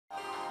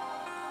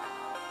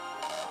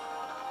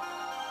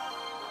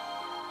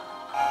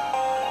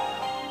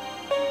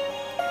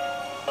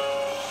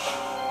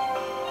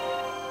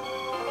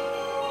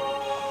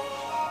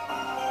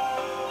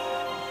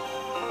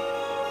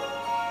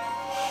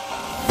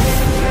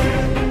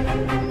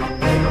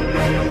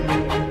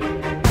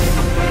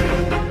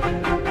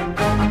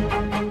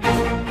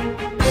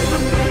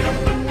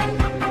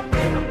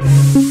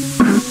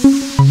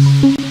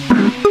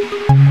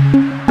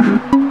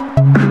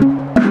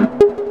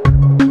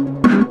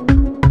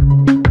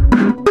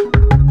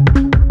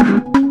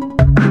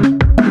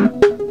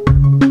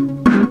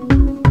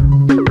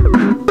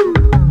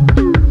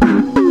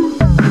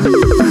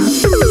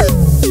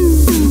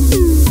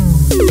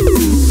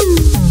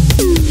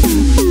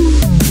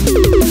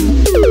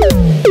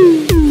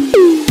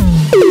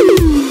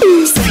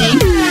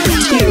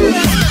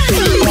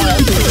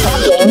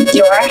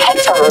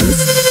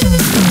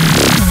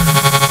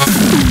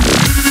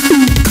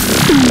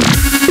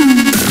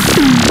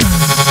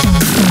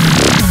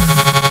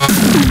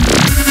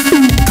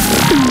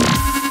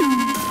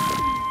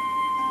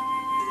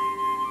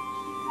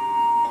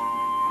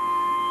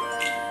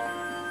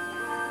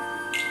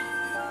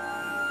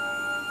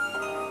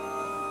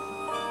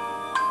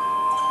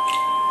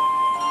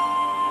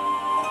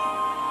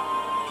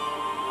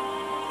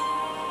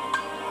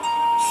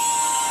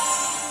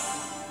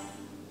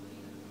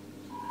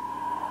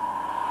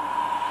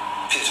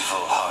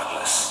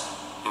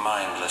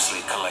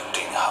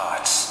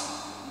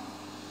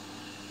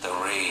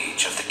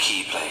image of the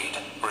Keyblade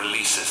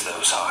releases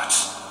those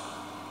hearts.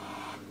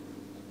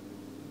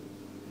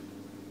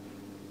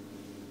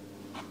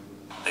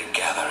 They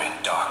gather in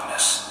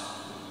darkness,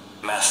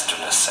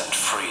 masterless and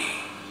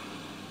free,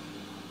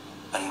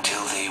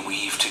 until they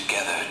weave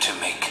together to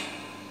make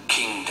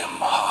Kingdom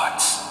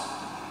Hearts.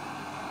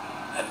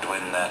 And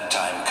when that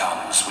time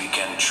comes, we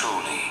can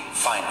truly,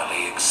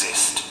 finally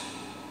exist.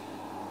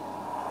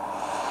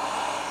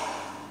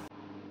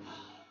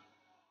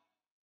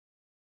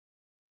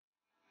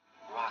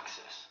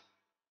 Roxas,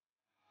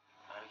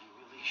 are you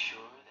really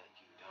sure that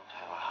you don't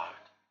have a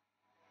heart?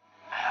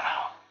 I don't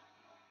know.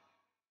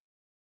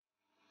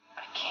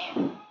 I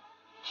can't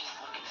just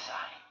look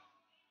inside.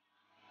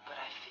 But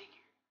I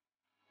figure,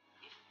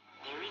 if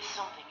there is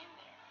something in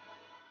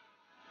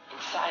there,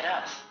 inside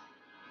us,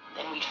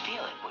 then we'd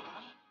feel it, wouldn't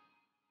we?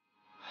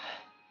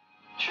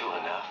 True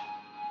enough.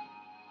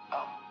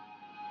 Oh.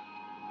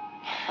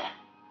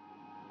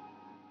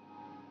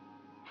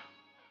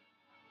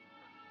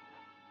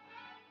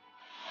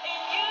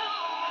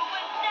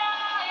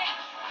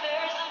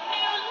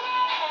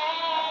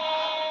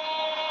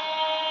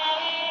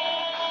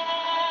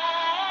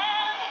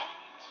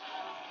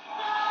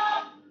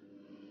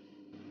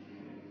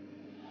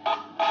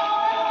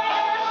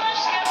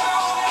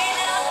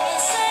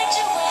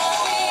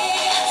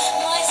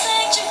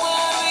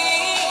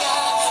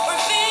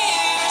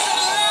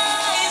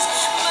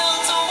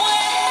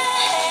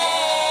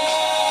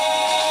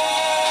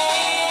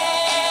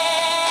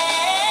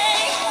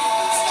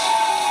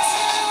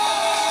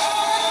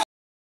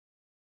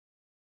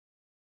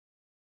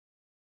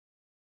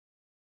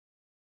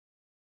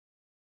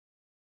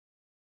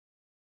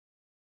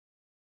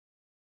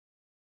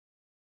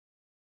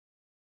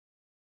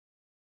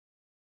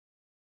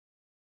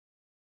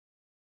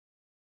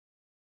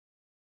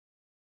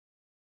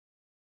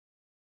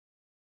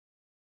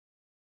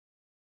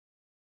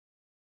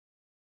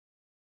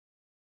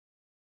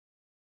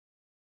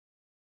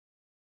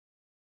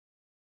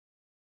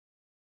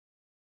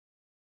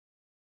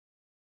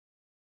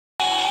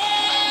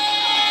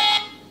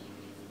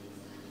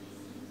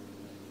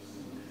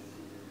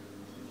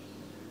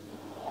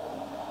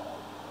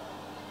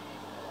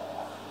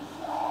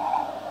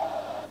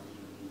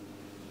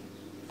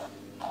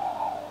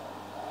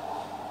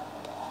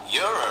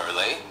 You're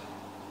early.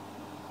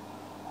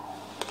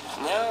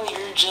 No,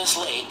 you're just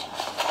late.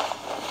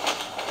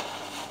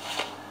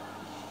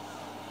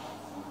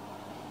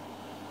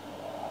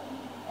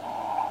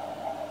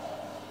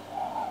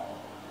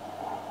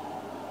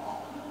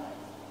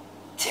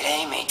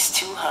 Today makes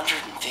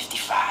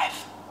 255.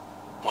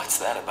 What's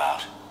that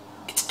about?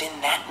 It's been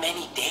that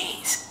many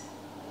days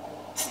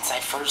since I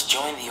first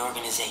joined the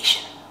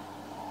organization.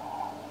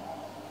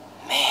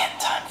 Man,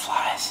 time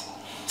flies.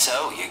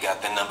 So, you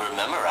got the number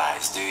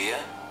memorized, do you?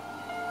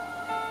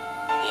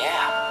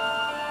 Yeah.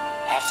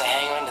 Have to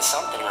hang on to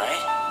something,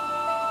 right?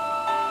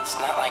 It's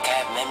not like I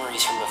have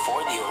memories from before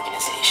the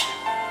organization.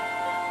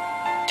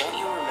 Don't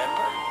you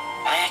remember?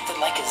 I acted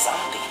like a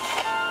zombie.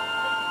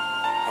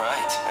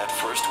 Right. That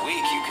first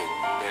week, you could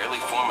barely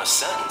form a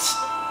sentence.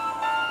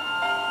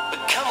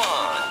 But come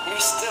on, you're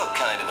still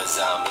kind of a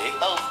zombie.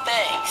 Oh,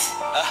 thanks.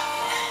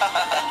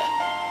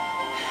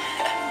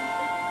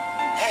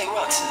 Hey,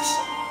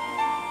 Roxas.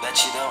 Bet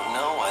you don't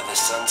know why the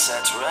sun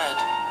sets red.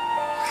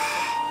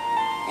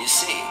 You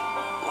see,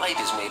 light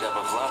is made up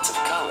of lots of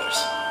colors.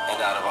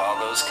 And out of all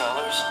those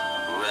colors,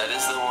 red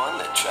is the one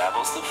that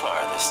travels the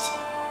farthest.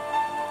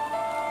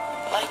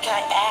 Like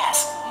I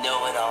asked,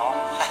 know-it-all.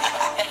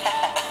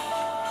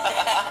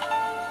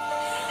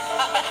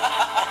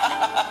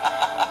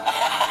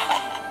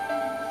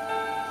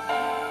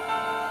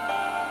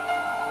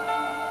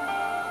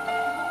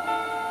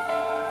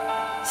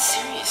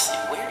 Seriously,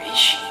 where is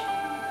she?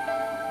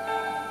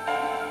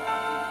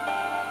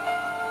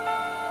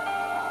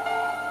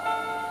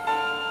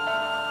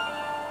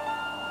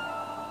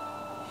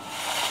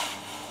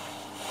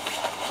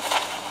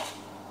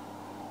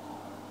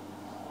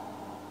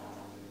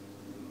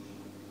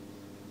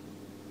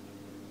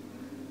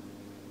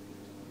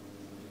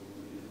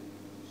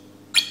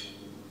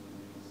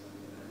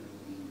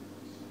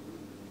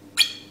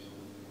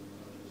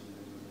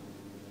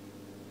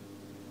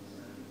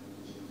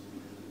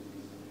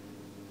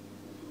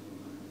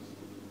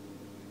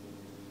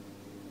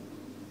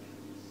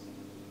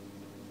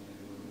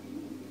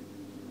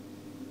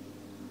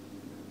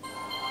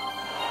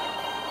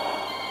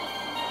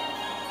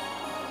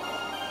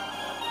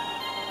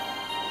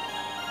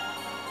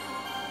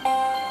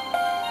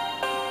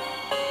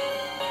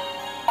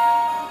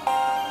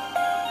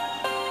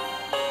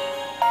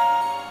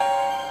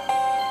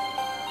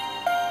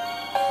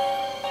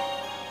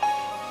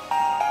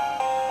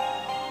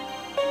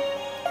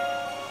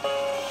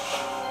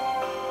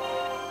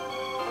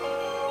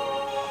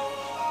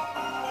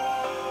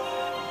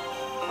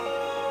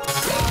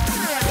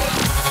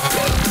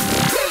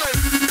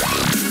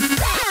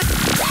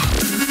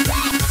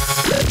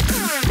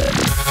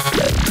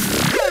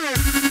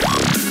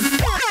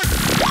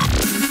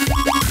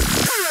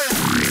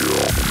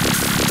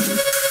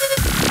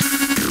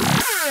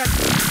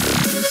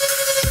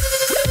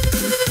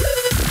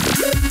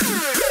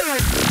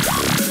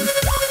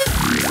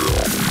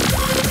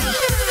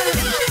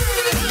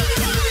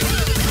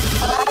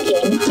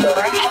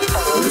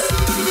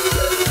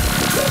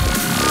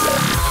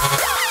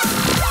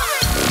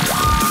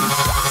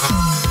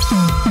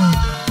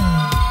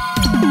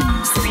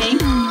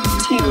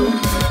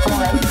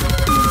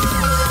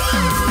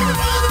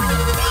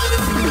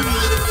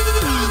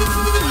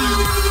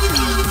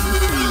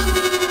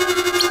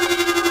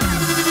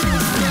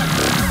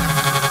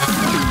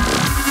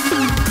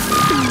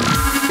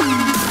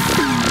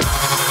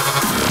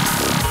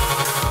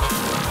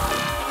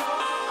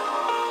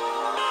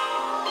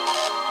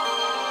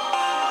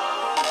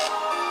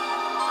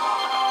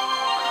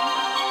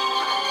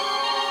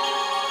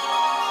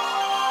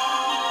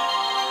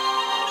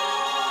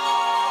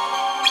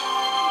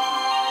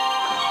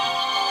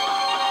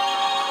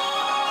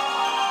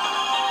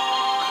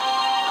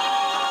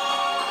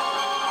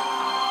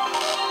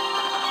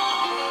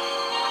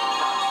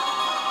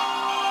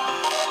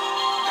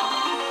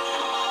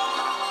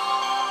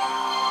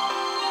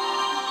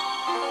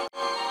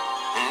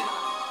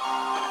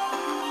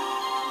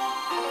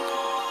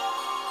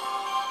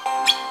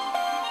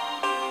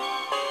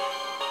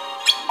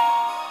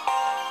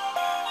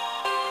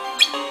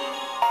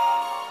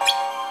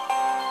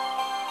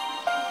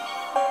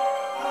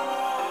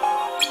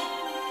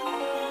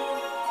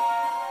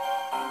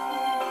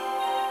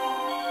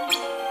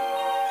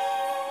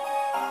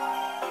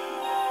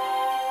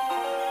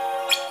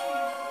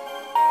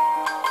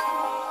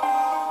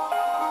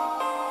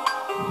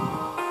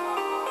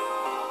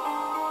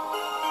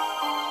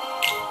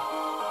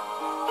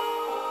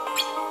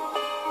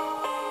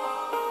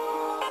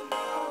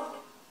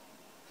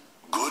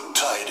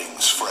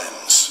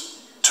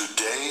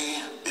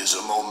 is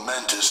a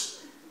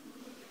momentous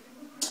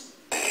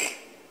day.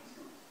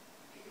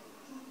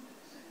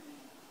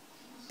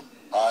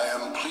 I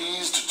am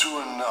pleased to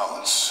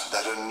announce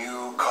that a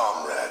new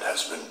comrade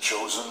has been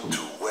chosen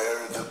to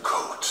wear the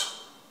coat.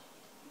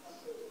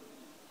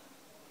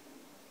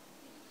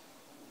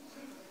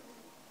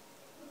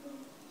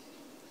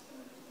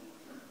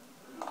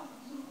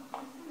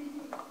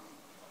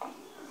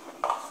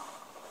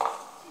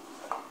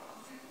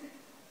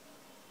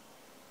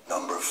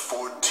 Number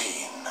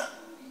 14.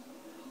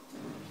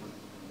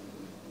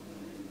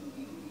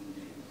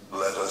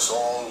 Let us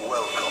all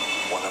welcome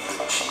one of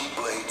the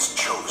Keyblades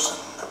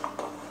chosen.